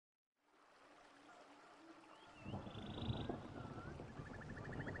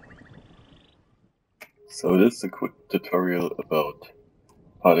So this is a quick tutorial about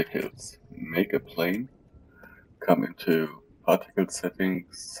particles. Make a plane, come into particle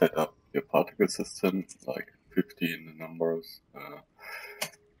settings, set up your particle system, like 50 in the numbers,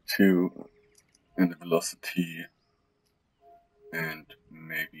 2 in the velocity, and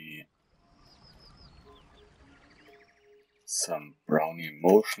maybe some brownie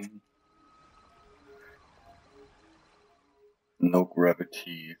motion, no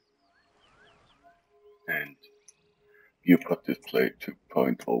gravity, and viewport display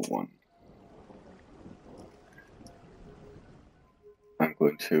 2.01. I'm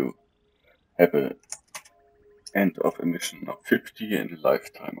going to have an end of emission of 50 and a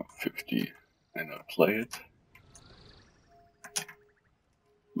lifetime of 50, and I'll play it.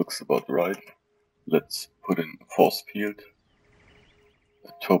 Looks about right. Let's put in a force field,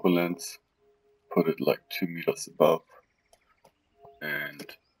 a turbulence, put it like 2 meters above, and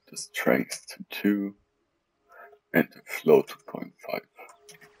the strength to 2, and the flow to 0.5.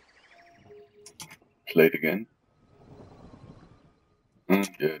 Play it again. And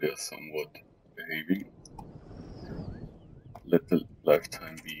yeah, there's somewhat behaving. Let the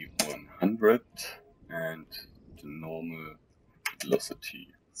lifetime be 100, and the normal velocity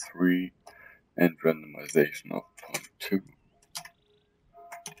 3, and randomization of 0.2.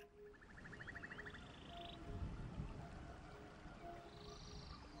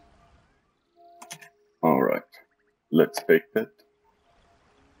 Alright, let's bake that.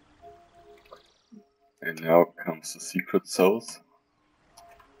 And now comes the secret sauce.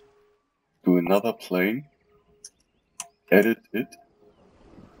 Do another plane, edit it,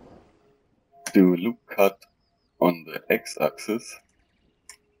 do a loop cut on the x-axis,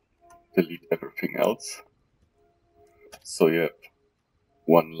 delete everything else. So you have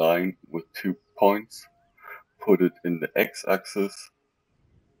one line with 2 points, put it in the x-axis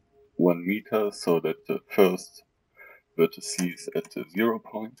 1 meter so that the first vertex is at the 0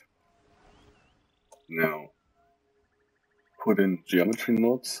 point. Now put in geometry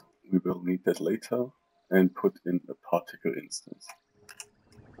nodes, we will need that later, and put in a particle instance.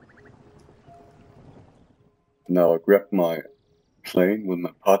 Now I grab my plane with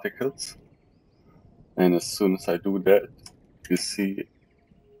my particles, and as soon as I do that, you see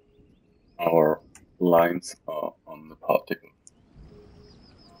our lines are on the particle.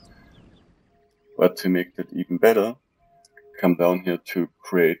 But to make that even better, come down here to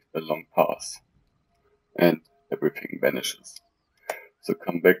create a long path, and everything vanishes. So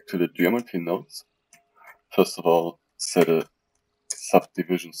come back to the geometry nodes. First of all, set a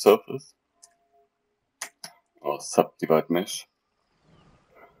subdivision surface or subdivide mesh.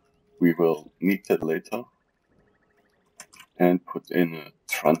 We will need that later, and put in a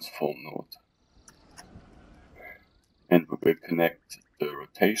transform node. And we will connect the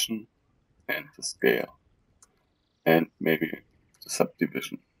rotation and the scale, and maybe the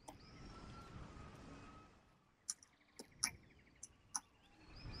subdivision.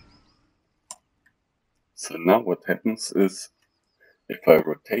 So now what happens is, if I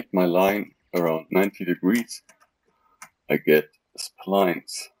rotate my line around 90 degrees, I get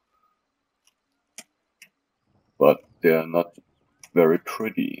splines. But they are not very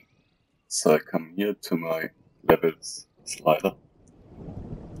pretty. So I come here to my levels slider.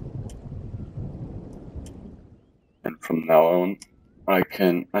 And from now on, I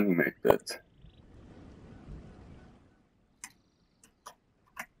can animate that.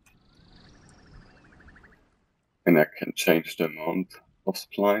 And I can change the amount of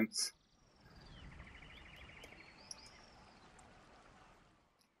splines.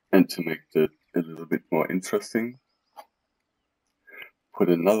 And to make that a little bit more interesting, put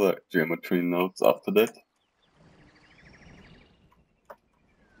another geometry nodes after that.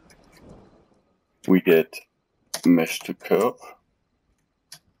 We get mesh to curve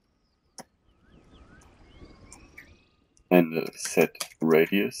and a set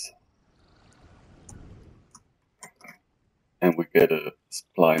radius. And we get a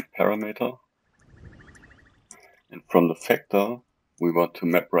spline parameter. And from the factor, we want to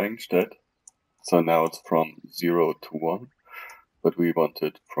map range that. So now it's from 0 to 1, but we want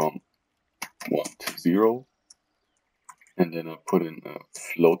it from 1 to 0. And then I put in a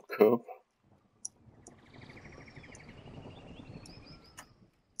float curve.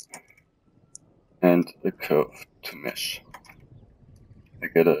 And a curve to mesh. I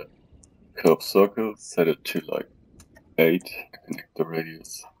get a curve circle, set it to like 8, connect the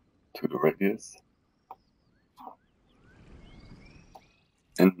radius to the radius.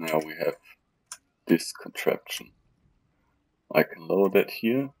 And now we have this contraption. I can lower that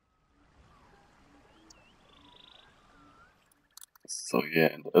here. So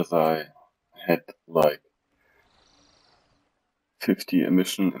yeah, and as I had like 50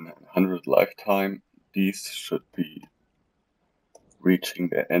 emission and 100 lifetime, these should be reaching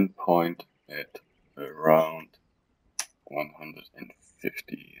their endpoint at around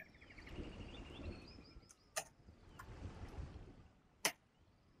 150.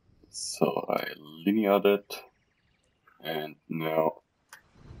 So I lineared it, and now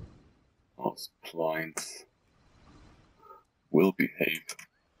our splines will behave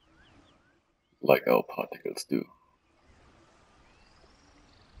like our particles do.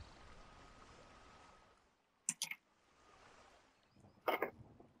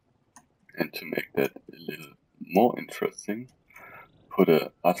 And to make that a little more interesting, put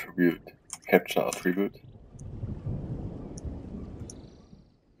a attribute, capture attribute,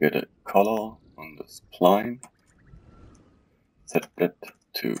 get a color on the spline, set that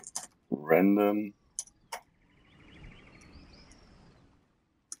to random,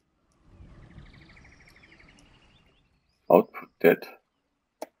 output that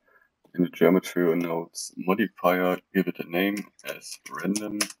in the Geometrynodes modifier, give it a name as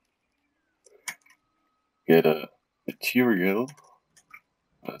random, get a material,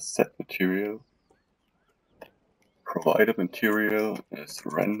 a set material, provide a material as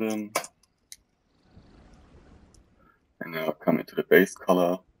random, and now come into the base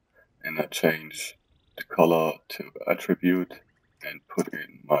color and I change the color to attribute and put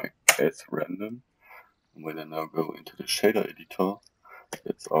in my as random. When I now go into the shader editor,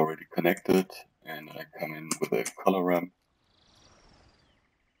 it's already connected, and I come in with a color ramp,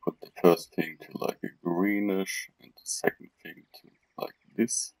 put the first thing to like a greenish and the second thing to like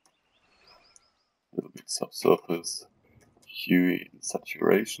this, a little bit subsurface, hue and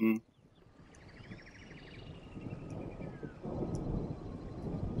saturation.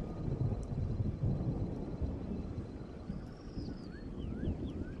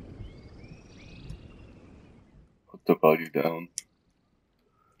 Put the value down,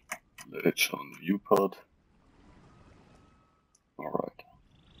 let it show on the viewport. Alright.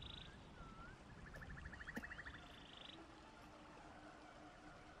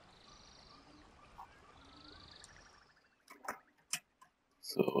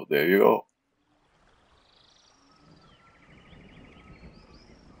 So there you go.